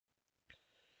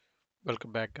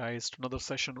Welcome back, guys, to another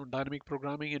session on dynamic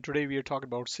programming. And today we are talking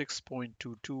about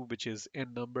 6.22, which is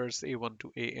n numbers a1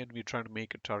 to an. We're trying to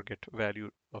make a target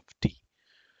value of t.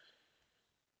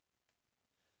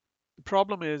 The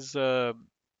problem is very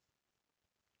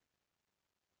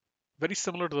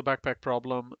similar to the backpack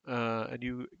problem, and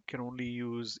you can only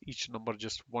use each number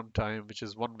just one time, which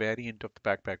is one variant of the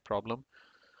backpack problem.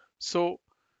 So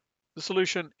the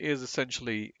solution is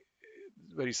essentially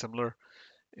very similar,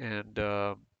 and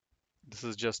this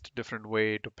is just a different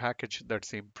way to package that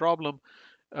same problem.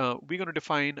 We're going to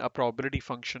define a probability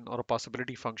function or a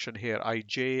possibility function here.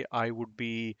 I would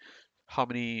be how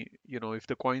many, if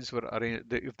the coins were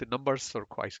arranged, if the numbers, or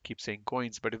I keep saying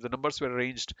coins, but if the numbers were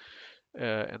arranged,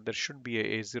 and there shouldn't be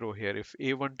a A0 here. If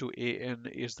A1 to AN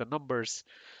is the numbers,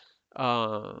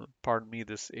 pardon me,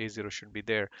 this A0 shouldn't be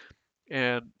there.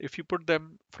 And if you put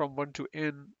them from 1 to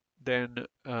N, then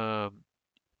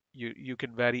you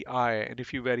can vary I. And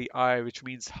if you vary I, which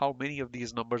means how many of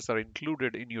these numbers are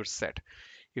included in your set.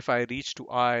 If I reach to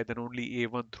I, then only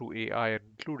A1 through AI are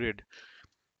included,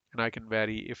 and I can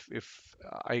vary. If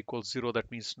I equals 0, that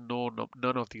means none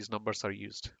of these numbers are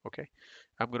used. Okay,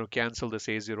 I'm going to cancel this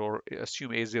A0 or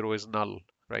assume A0 is null,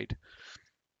 right?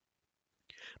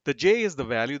 The J is the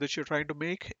value that you're trying to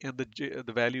make, and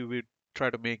the value we try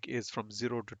to make is from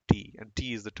 0 to T, and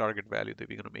T is the target value that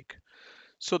we're going to make.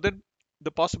 So then the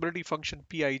possibility function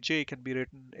Pij can be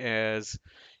written as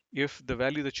if the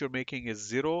value that you're making is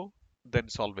 0, then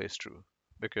it's always true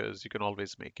because you can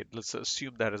always make it. Let's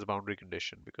assume that as a boundary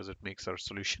condition because it makes our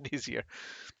solution easier.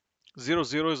 0,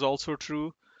 0 is also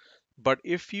true, but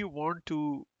if you want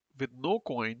to, with no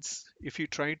coins, if you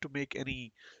try to make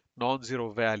any non-zero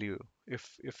value,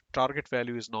 if target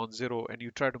value is non-zero and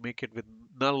you try to make it with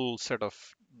null set of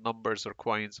numbers or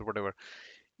coins or whatever,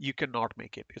 you cannot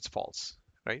make it. It's false,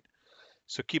 right?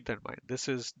 So keep that in mind.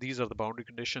 These are the boundary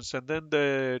conditions. And then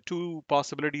the two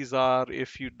possibilities are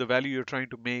if the value you're trying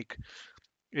to make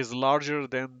is larger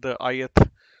than the ith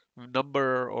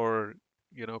number or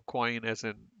coin as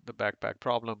in the backpack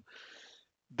problem,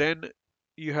 then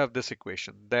you have this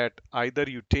equation that either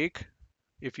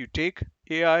if you take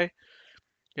AI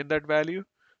in that value,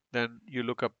 then you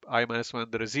look up I minus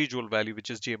 1, the residual value, which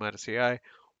is j minus AI.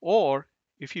 Or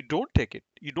if you don't take it,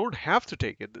 you don't have to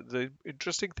take it. The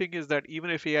interesting thing is that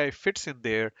even if AI fits in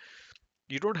there,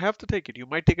 you don't have to take it. You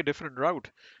might take a different route.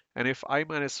 And if I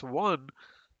minus 1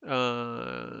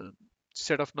 uh,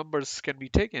 set of numbers can be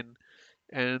taken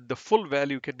and the full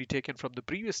value can be taken from the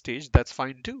previous stage, that's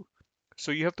fine too.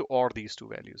 So you have to OR these two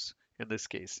values in this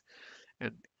case.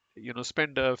 And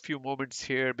spend a few moments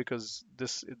here because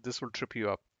this will trip you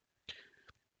up.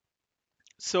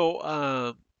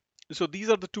 So so these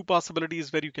are the two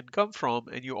possibilities where you can come from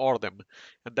and you OR them,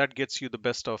 and that gets you the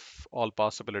best of all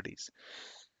possibilities.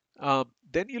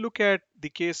 Then you look at the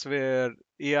case where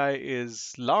AI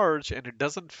is large and it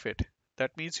doesn't fit.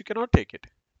 That means you cannot take it.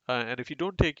 And if you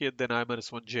don't take it, then I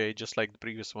minus 1j, just like the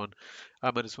previous one,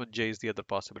 I minus 1j is the other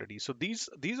possibility. So these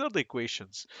are the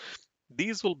equations.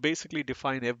 These will basically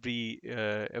define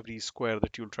every square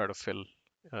that you'll try to fill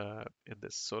in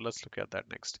this. So let's look at that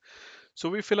next. So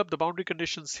we fill up the boundary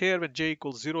conditions here. When j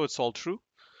equals 0, it's all true,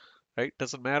 right?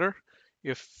 Doesn't matter.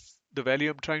 If the value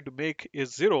I'm trying to make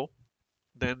is 0,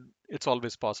 then it's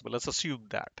always possible. Let's assume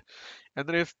that. And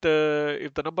then if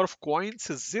the number of coins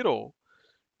is 0,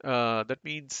 that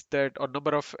means that, or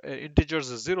number of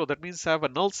integers is 0, that means I have a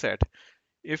null set.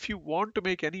 If you want to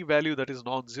make any value that is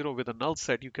non-zero with a null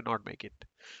set, you cannot make it.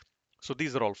 So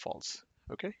these are all false.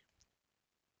 Okay.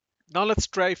 Now let's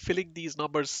try filling these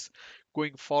numbers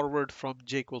going forward from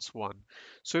j equals 1.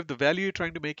 So if the value you're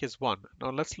trying to make is 1, now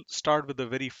let's start with the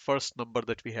very first number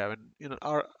that we have. And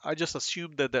I just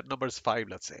assume that that number is 5,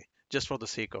 let's say, just for the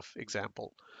sake of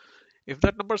example. If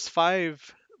that number is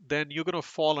 5, then you're going to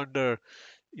fall under,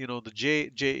 the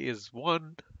j is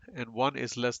 1 and 1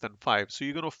 is less than 5. So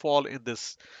you're going to fall in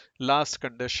this last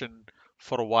condition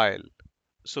for a while.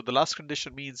 So the last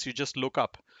condition means you just look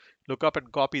up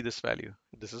and copy this value.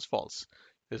 This is false.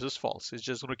 This is false. It's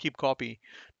just going to keep copy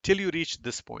till you reach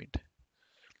this point.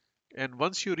 And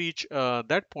once you reach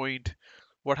that point,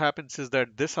 what happens is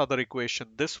that this other equation,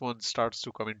 this one starts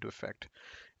to come into effect.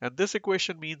 And this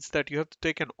equation means that you have to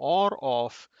take an OR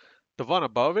of the one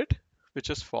above it, which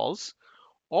is false,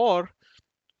 or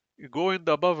you go in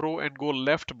the above row and go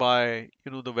left by,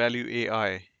 the value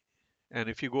AI. And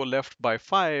if you go left by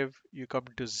 5, you come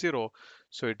to 0,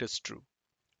 so it is true.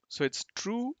 So it's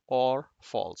true or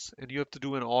false, and you have to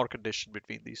do an OR condition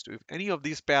between these two. If any of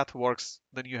these path works,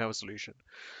 then you have a solution.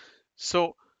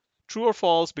 So true or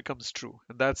false becomes true,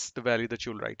 and that's the value that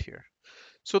you'll write here.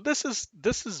 So this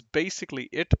is basically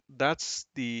it. That's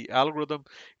the algorithm.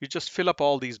 You just fill up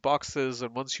all these boxes,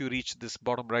 and once you reach this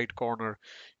bottom right corner,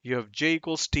 you have j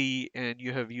equals t, and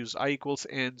you have used I equals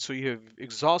n. So you have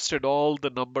exhausted all the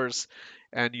numbers,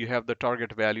 and you have the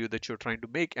target value that you're trying to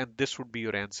make, and this would be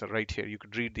your answer right here. You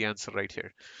could read the answer right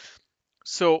here.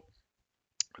 So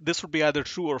this would be either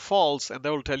true or false, and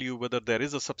that will tell you whether there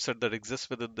is a subset that exists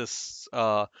within this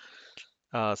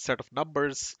set of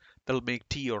numbers that'll make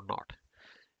t or not.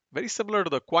 Very similar to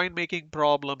the coin making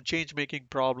problem, change making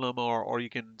problem, or you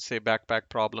can say backpack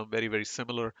problem. Very, very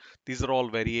similar. These are all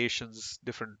variations,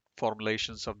 different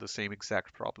formulations of the same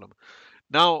exact problem.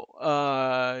 Now,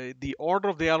 the order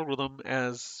of the algorithm,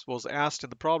 as was asked in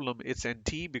the problem, it's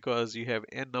NT because you have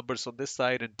n numbers on this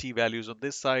side and t values on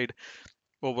this side.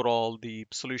 Overall, the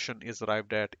solution is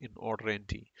arrived at in order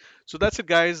NT. So that's it,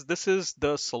 guys. This is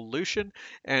the solution,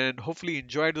 and hopefully you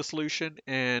enjoyed the solution.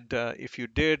 And if you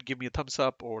did, give me a thumbs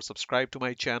up or subscribe to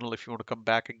my channel if you want to come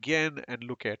back again and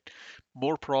look at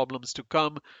more problems to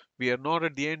come. We are not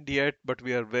at the end yet, but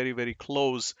we are very, very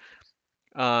close.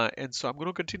 And so I'm going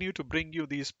to continue to bring you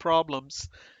these problems,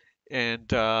 and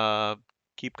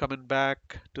keep coming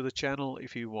back to the channel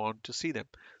if you want to see them.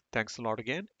 Thanks a lot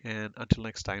again, and until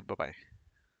next time, bye bye.